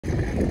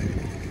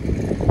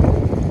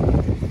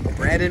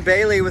Brandon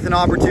Bailey with an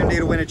opportunity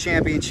to win a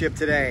championship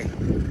today.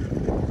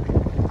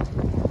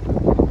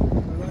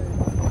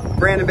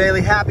 Brandon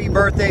Bailey, happy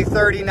birthday,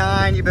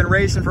 39. You've been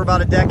racing for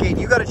about a decade.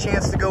 You got a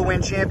chance to go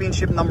win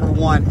championship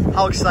 #1.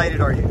 How excited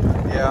are you?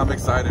 Yeah, I'm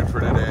excited for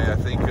today. I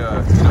think, you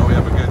know, we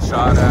have a good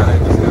shot at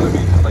it. Just got to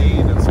be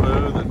clean and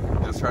smooth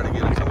and just try to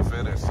get it to the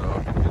finish.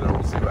 So, you know,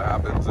 we'll see what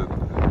happens, and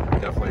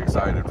definitely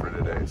excited for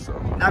today. So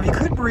now, if you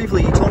could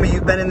briefly, you told me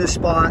you've been in this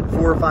spot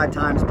 4 or 5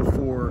 times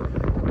before.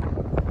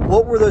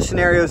 What were those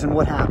scenarios and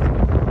what happened?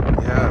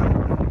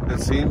 Yeah,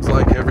 it seems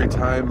like every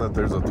time that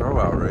there's a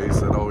throwout race,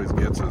 that always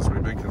gets us.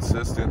 We've been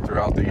consistent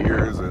throughout the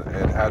years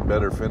and had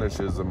better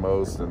finishes than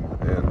most, and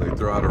they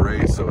throw out a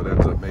race, so it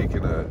ends up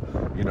making a,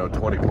 you know,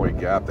 20-point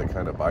gap that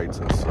kind of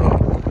bites us. So,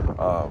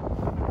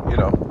 you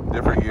know,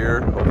 different year.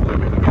 Hopefully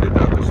we can get it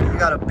done this year. You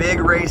got a big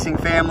racing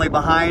family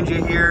behind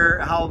you here.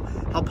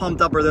 How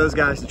pumped up are those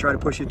guys to try to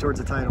push you towards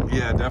the title?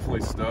 Yeah,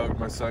 definitely stoked.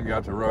 My son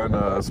got to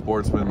run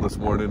Sportsman this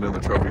morning in the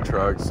trophy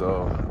truck,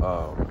 so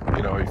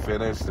you know, he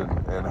finished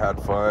and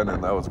had fun,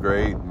 and that was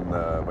great.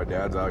 And my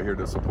dad's out here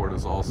to support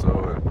us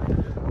also,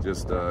 and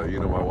just you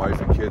know, my wife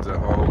and kids at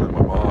home and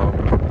my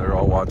mom, they're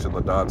all watching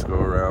the dots go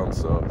around.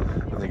 So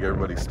I think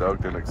everybody's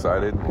stoked and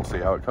excited, and we'll see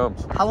how it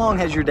comes. How long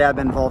has your dad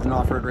been involved in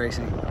off-road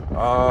racing?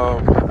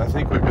 I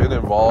think we've been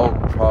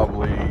involved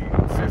probably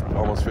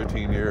almost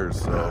 15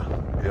 years. So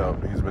yeah,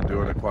 he's been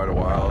doing it quite a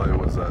while. It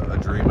was a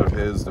dream of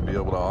his to be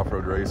able to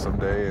off-road race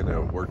someday, and it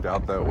worked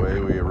out that way.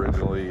 We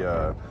originally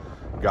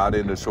got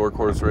into short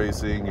course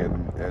racing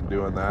and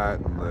doing that,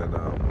 and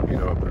then you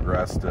know, it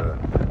progressed to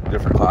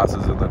different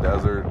classes in the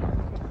desert.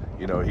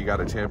 You know, he got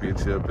a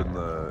championship in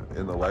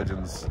the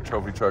Legends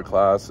trophy truck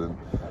class and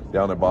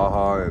down in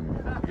Baja,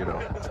 and you know,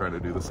 trying to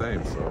do the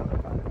same. So,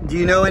 do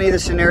you know any of the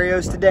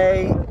scenarios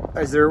today?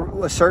 Is there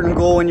a certain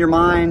goal in your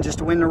mind just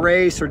to win the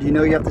race, or do you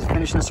know you have to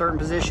finish in a certain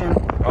position?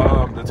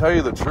 To tell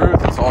you the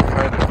truth, it's all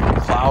kind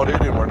of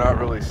clouded and we're not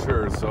really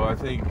sure. So I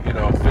think, you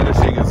know,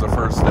 finishing is the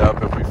first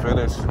step. If we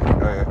finish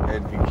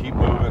and can keep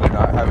moving and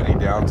not have any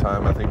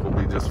downtime, I think we'll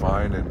be just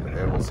fine,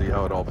 and we'll see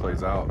how it all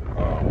plays out.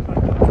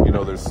 You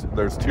know,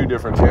 there's 2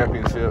 different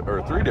championships,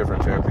 or 3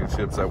 different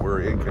championships that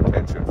we're in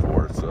contention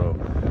for. So,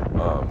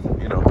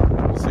 you know,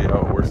 we'll see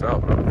how it works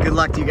out. Good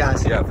luck to you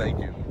guys. Yeah, thank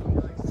you.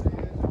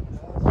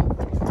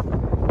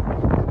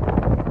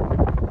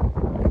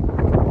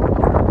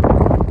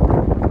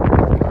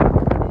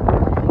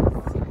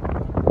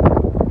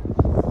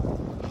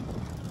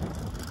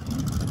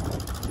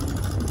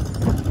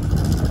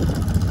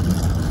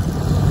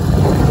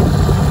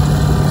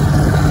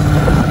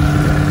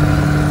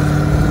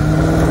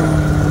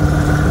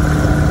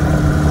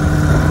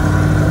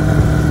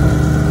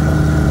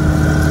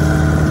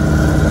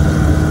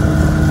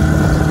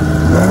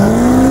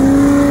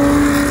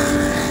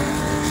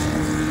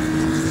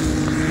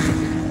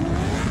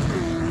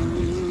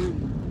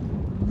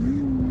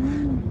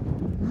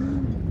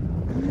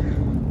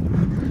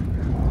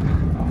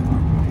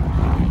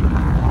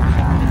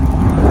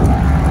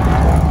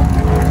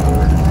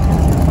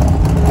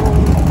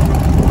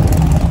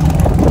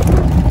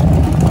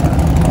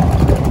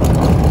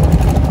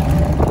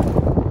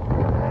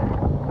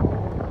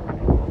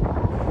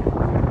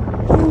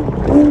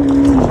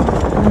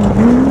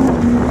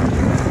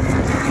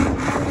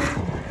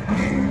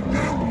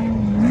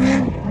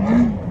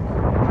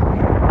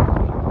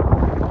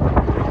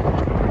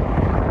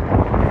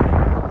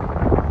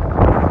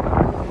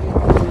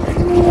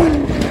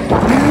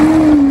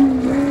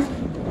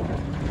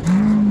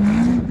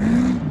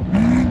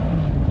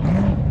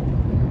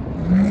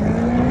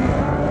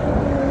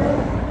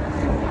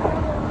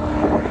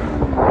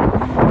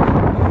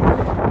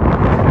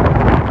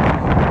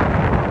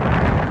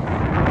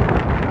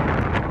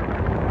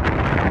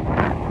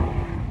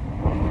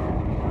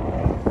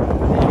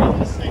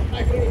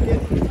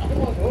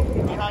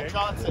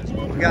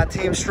 We got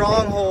Team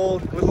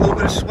Stronghold with a little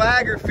bit of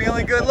swagger,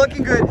 feeling good,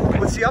 looking good.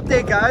 What's the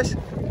update, guys?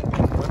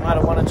 We might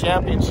have won a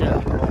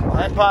championship,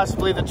 and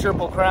possibly the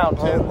Triple Crown,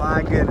 too. Oh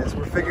my goodness,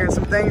 we're figuring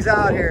some things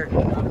out here.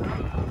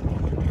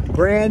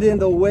 Brandon,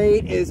 the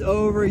wait is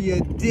over.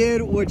 You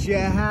did what you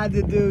had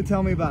to do.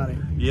 Tell me about it.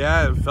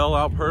 Yeah, it fell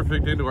out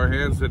perfect into our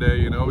hands today.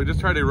 You know, we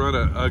just tried to run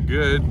a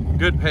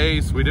good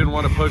pace. We didn't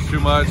want to push too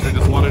much. We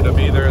just wanted to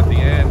be there at the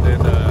end,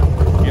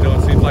 and you know,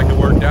 it seems like it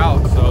worked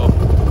out. So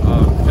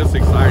just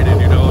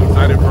excited, you know,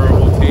 excited for our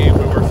whole team.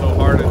 We worked so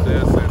hard at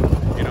this,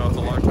 and you know, it's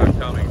a long time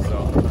coming.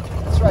 So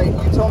that's right.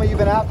 You told me you've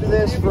been after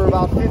this for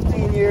about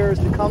 15 years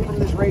to come from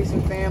this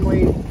racing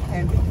family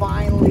and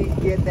finally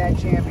get that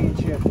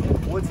championship.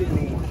 What's it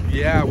mean?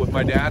 Yeah, with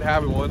my dad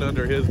having one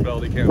under his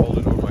belt, he can't hold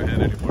it over my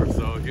head anymore.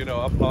 So, you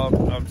know, I'm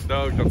pumped, I'm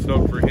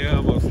stoked for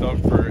him, I'm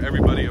stoked for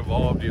everybody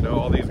involved. You know,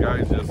 all these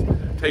guys just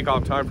take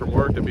off time from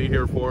work to be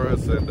here for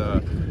us, and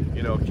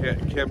you know,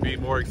 can't be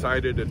more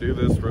excited to do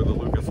this for the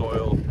Lucas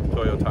Oil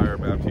Toyo Tire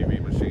Mav TV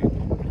machine.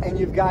 And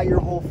you've got your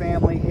whole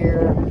family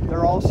here.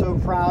 They're all so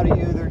proud of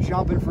you. They're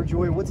jumping for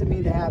joy. What's it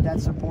mean to have that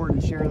support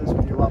and share this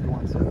with your loved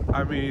ones?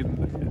 I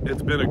mean,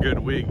 it's been a good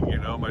week. You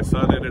know, my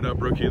son ended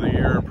up Rookie of the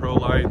Year in Pro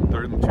Light,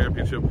 third in the championship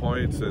championship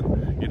points,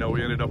 and you know,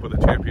 we ended up with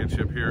a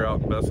championship here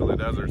out in Best of the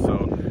Desert.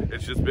 So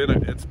it's just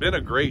been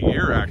a great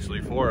year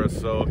actually for us.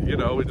 So you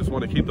know, we just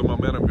want to keep the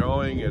momentum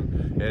going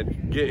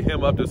and get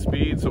him up to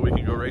speed so we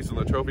can go racing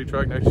the trophy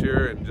truck next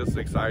year, and just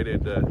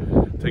excited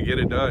to get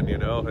it done, you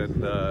know,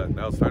 and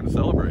now it's time to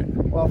celebrate.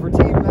 Well, for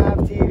Team Mav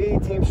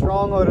TV, Team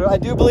Stronghold, I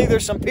do believe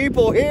there's some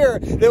people here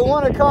that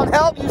want to come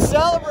help you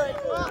celebrate.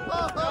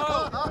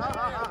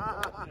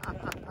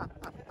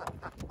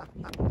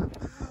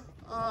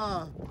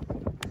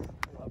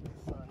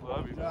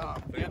 Love you.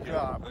 Good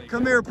job.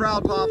 Come here,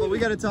 proud papa. We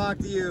got to talk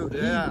to you.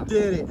 Yeah. He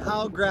did it.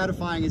 How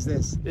gratifying is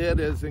this? It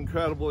is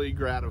incredibly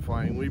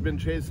gratifying. We've been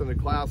chasing the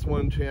Class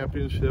 1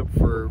 championship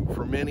for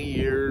many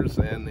years,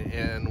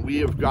 and we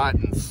have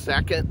gotten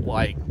second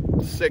like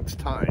 6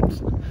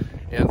 times.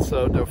 And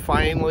so to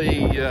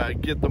finally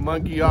get the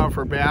monkey off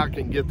our back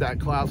and get that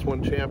Class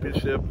 1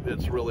 championship,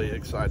 it's really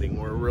exciting.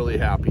 We're really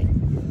happy.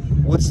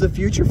 What's the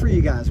future for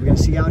you guys? We're going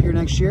to see you out here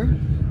next year?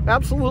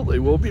 Absolutely.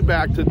 We'll be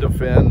back to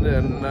defend,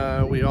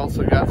 and we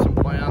also got some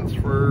plans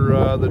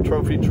for the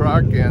trophy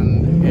truck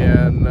and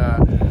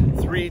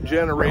 3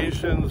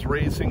 generations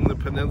racing the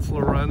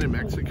Peninsula Run in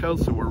Mexico,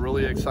 so we're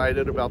really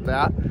excited about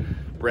that.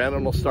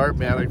 Brandon will start,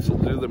 Maddox will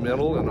do the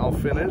middle, and I'll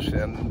finish,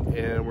 and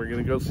we're going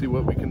to go see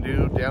what we can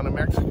do down in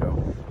Mexico.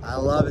 I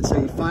love it. So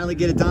you finally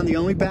get it done. The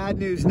only bad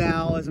news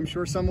now, as I'm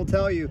sure some will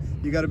tell you,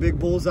 you got a big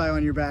bullseye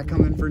on your back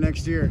coming for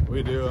next year.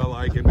 We do. I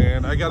like it,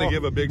 man. I got to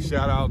give a big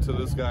shout out to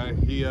this guy.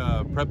 He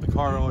prepped the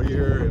car all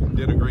year and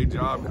did a great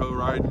job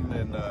co-riding,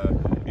 and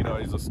you know,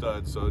 he's a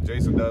stud. So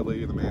Jason Dudley,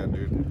 you're the man,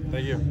 dude.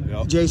 Thank you.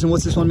 Yep. Jason,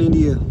 what's this one mean to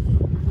you?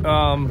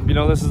 You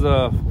know, this is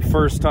the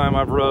first time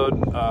I've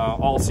rode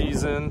all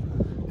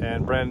season,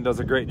 and Brandon does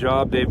a great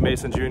job. Dave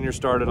Mason Jr.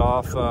 started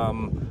off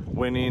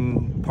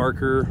winning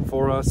Parker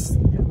for us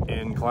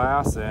in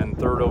class and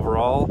 3rd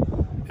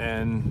overall,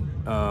 and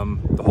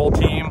the whole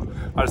team,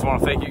 I just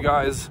want to thank you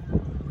guys.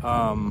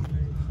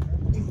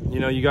 You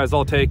know, you guys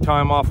all take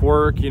time off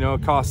work, you know,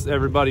 it costs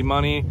everybody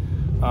money.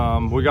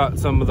 We got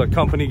some of the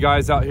company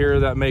guys out here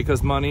that make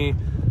us money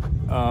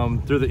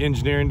through the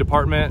engineering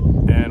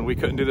department, and we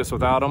couldn't do this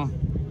without them,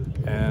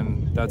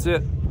 and that's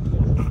it.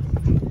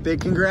 Big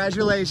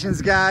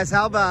congratulations, guys.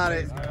 How about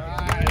it?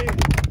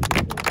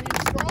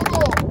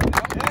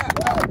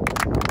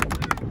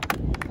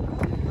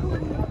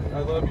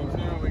 I love you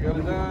too. We got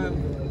it done.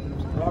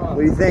 What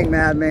do you think,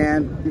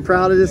 Madman? You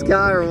proud of this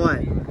guy or what?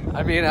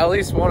 I mean, at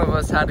least one of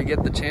us had to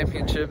get the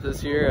championship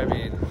this year. I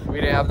mean, we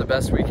didn't have the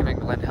best weekend in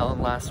Glen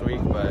Helen last week,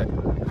 but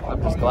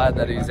I'm just glad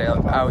that he's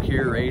out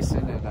here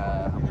racing, and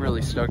I'm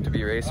really stoked to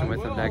be racing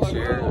with him next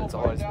year. It's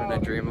always been a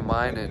dream of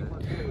mine, and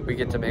we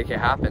get to make it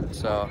happen.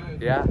 So,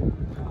 yeah.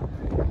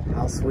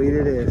 How sweet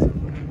it is.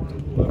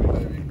 Love you,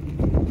 baby.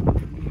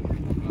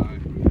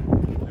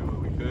 Do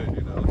what we could,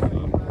 you know, so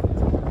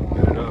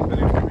get it up.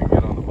 Anything we can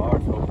get on the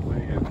box,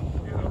 hopefully, and,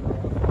 you know.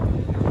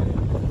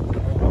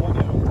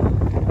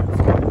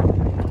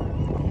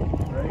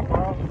 Ready,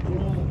 Carl?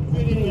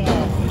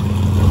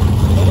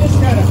 This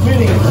kind of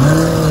fitting with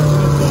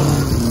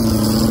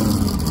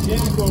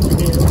Jack over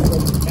here from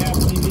Mav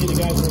TV, the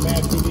guys from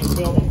Mav TV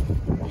filming,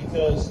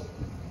 because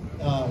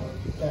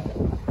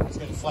it's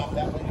going to flap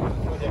that way.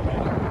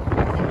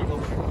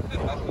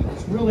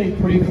 It's really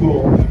pretty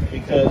cool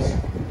because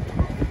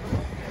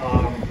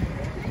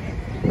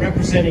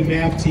representing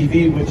Mav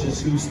TV, which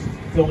is who's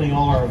filming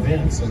all our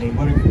events. I mean,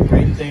 what a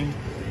great thing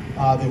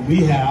that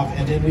we have.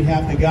 And then we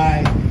have the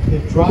guy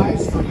that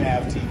drives for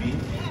Mav TV.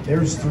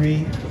 There's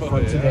 3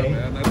 for today.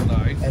 Man, that's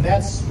nice. And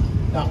that's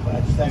not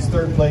much. That's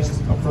 3rd place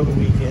for the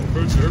weekend.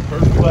 For sure,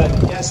 perfect. But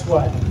guess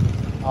what?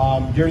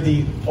 You're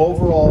the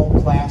overall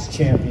class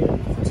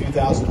champion for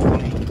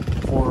 2020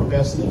 for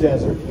Best of the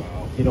Desert.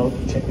 You know,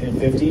 in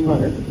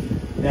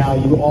 1500. Now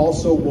you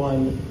also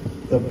won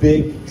the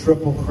big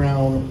Triple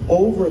Crown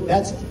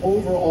that's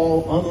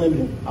overall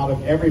unlimited out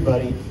of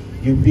everybody.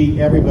 You beat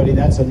everybody.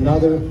 That's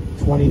another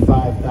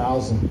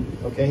 25,000.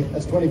 Okay,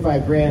 that's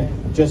 25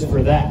 grand just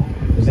for that.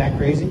 Is that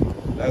crazy?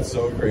 That's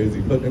so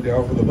crazy. Putting it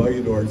down for the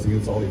Buggy doors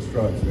against all these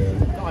trucks, man.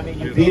 No, I mean,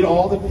 you beat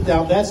all the,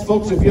 now that's,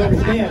 folks, if you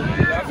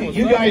understand,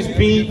 you guys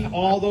beat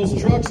all those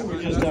trucks that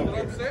were just up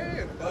That's here. what I'm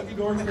saying. Buggy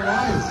doors for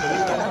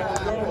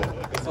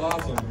life. It's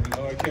awesome. You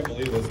know, I can't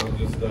believe this. I'm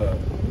just,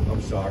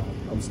 I'm shocked.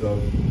 I'm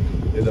stoked.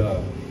 It,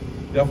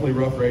 definitely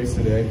rough race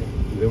today.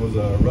 It was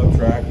a rough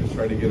track, just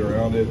trying to get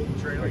around it.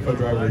 My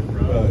co-driver,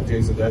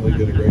 Jason Dudley,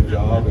 did a great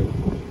job, and,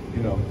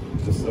 you know,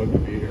 just stoked to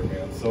be here,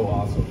 man. So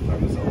awesome.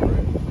 Time to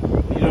celebrate.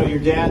 You know, your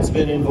dad's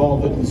been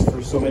involved with this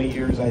for so many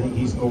years. I think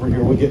he's over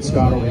here. We'll get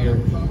Scott over here.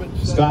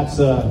 Scott's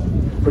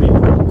pretty,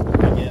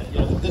 yeah, you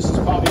know, this is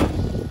probably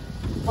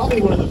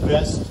one of the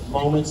best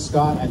moments,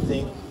 Scott. I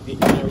think, you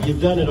know,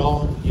 you've done it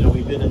all. You know,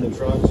 we've been in the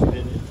trucks, we've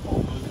been in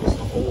the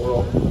whole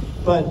world.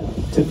 But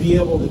to be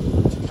able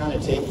to kind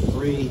of take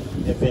 3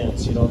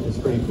 events, you know, it's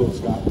pretty cool,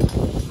 Scott.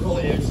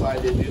 Really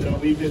excited. You know,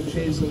 we've been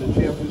chasing the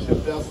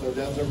championship Best of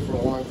the Desert for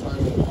a long time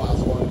in the Class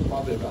 1,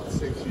 probably about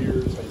 6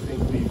 years. I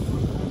think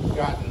we've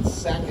gotten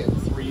second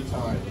 3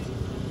 times.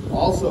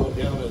 Also,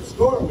 down at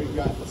Store, we've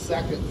got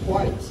second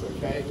twice,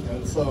 okay?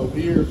 And so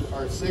we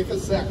are sick of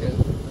second.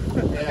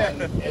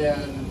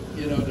 And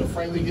you know, to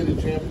finally get a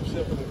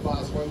championship in the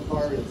Class 1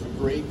 car, it's a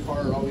great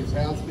car, it always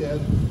has been.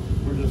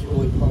 We're just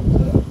really pumped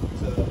to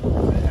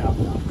have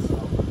that, so,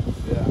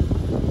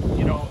 yeah.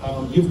 You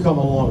know, you've come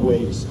a long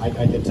ways. I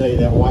can tell you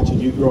that, watching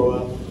you grow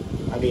up.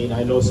 I mean,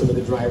 I know some of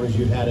the drivers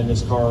you've had in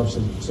this car,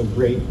 some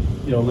great,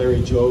 you know,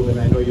 Larry Jobe, and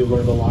I know you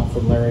learned a lot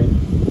from Larry.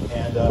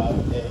 And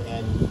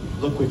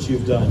look what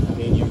you've done. I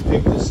mean, you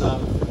picked this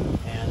up,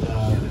 and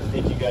I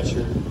think you got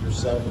your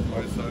son.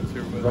 My son's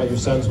here with right, your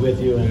son's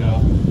with you, and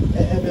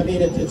I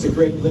mean, it's a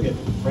great look at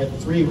right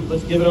three.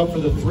 Let's give it up for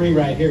the three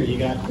right here. You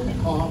got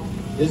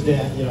his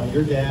dad, you know,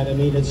 your dad. I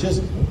mean, it's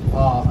just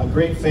a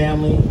great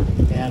family,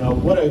 and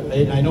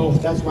and I know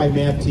that's why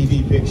Mav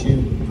TV picks you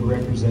to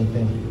represent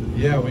them.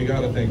 Yeah, we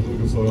got to thank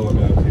Lucas Oil and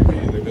Mav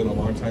TV. They've been a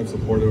long-time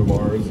supporter of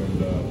ours,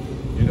 and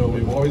you know,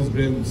 we've always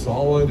been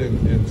solid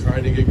and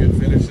trying to get good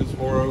finishes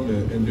for them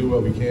and do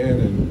what we can,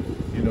 and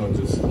you know,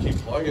 just keep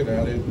plugging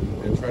at it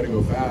and try to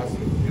go fast.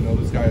 And, you know,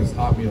 this guy has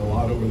taught me a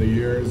lot over the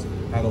years.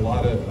 Had a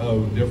lot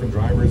of different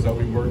drivers that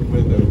we worked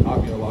with that have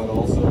taught me a lot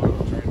also. And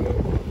I'm trying to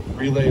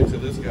relay it to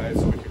this guy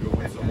so we can go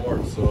win some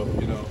more. So,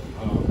 you know,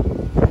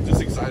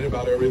 just excited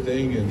about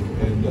everything,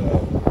 and you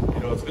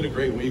know, it's been a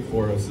great week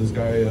for us. This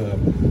guy,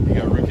 he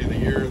got Rookie of the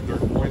Year,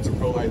 3rd points in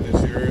Pro Light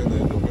this year, and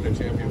then to win a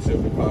championship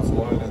in Class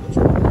 1 and the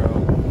Triple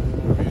Crown.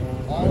 I mean,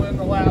 all in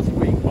the last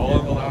week. All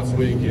in the last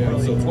week, yeah.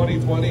 So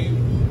 2020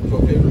 is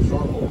okay for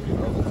Stronghold, you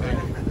know. We'll take it.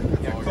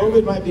 Yeah,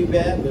 COVID might be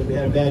bad, but we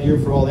had a bad year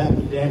for all that,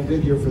 but a damn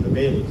good year for the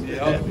Baileys.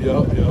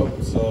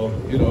 Yep. So,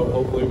 you know,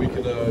 hopefully we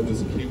can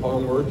just keep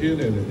on working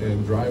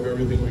and drive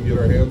everything we get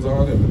our hands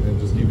on and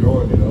just keep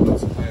going, you know,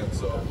 that's the plan.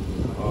 So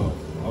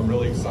I'm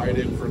really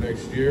excited for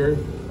next year.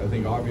 I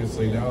think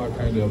obviously now it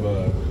kind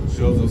of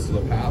shows us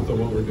the path of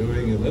what we're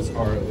doing in this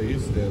car at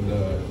least, and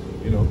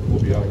you know,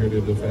 we'll be out here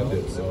to defend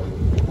it. So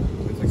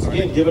it's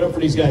exciting. Again, give it up for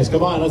these guys.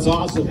 Come on, that's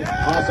awesome.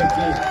 Awesome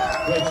team.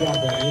 Great job,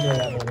 man. You know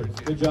that, brother.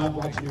 Good job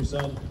watching your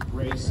son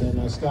race.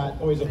 And Scott,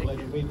 always a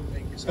pleasure.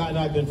 Scott and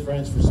I have been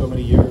friends for so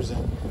many years.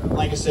 And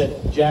like I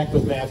said, Jack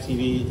with Mav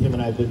TV, him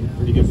and I have been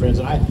pretty good friends.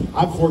 And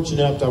I'm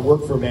fortunate enough to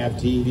work for Mav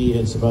TV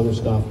and some other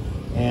stuff.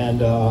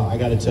 And I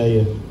got to tell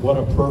you, what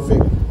a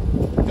perfect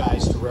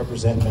guys to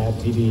represent Mav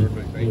TV.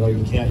 You know,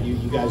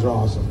 you guys are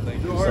awesome.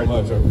 Thank you so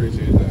much. I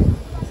appreciate that.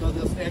 So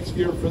this next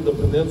year for the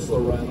Peninsula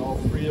Run, all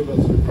three of us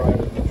are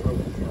driving the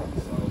trophy truck.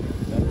 So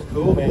that's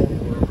cool, man.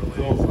 We're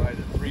really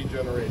excited. 3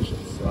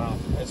 generations. So. Wow,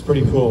 that's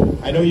pretty cool.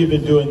 I know you've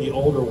been doing the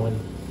older one,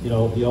 you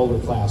know, the older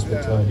class,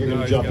 but you're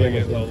going to jump in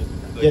with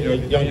the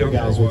younger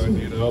guys with you.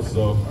 You know,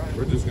 so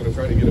we're just going to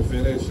try to get a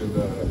finish and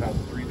have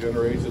 3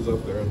 generations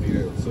up there at the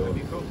end. So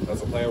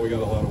that's the plan. We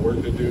got a lot of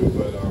work to do,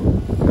 but you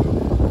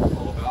know,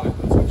 all about it.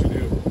 That's what you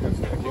do.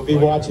 We'll be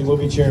watching. We'll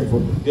be cheering for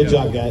you. Good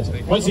job, guys.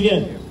 Once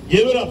again,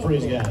 give it up for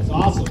these guys.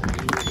 Awesome.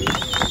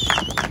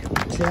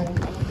 Check.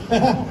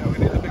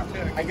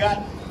 I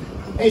got.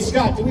 Hey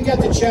Scott, do we got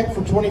the check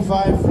for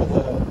 25 for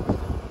the?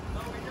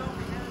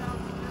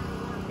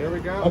 There we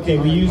go. Okay,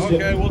 we used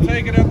it. Okay, we'll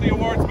take it at the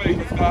awards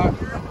meeting, Scott.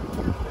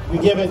 We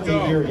give it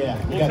to you. Yeah,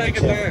 we'll take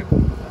it then.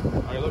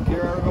 All right, look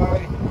here,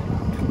 everybody.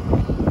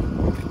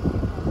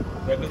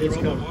 It's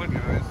the 1,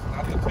 guys,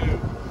 not the 2.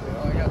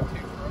 Oh, I got 2.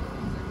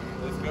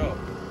 Let's go.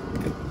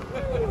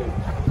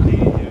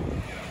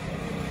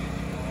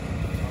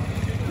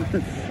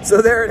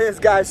 So there it is,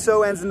 guys.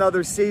 So ends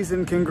another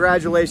season.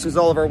 Congratulations,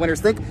 all of our winners.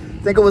 Think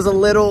it was a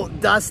little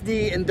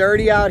dusty and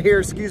dirty out here.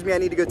 Excuse me, I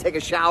need to go take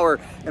a shower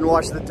and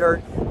wash the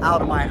dirt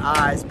out of my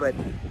eyes. But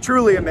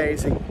truly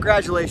amazing.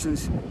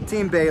 Congratulations,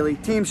 Team Bailey,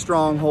 Team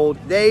Stronghold.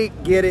 They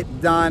get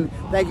it done.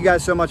 Thank you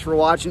guys so much for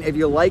watching. If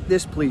you like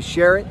this, please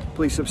share it.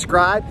 Please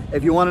subscribe.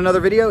 If you want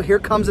another video, here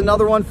comes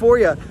another one for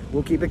you.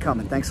 We'll keep it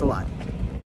coming. Thanks a lot.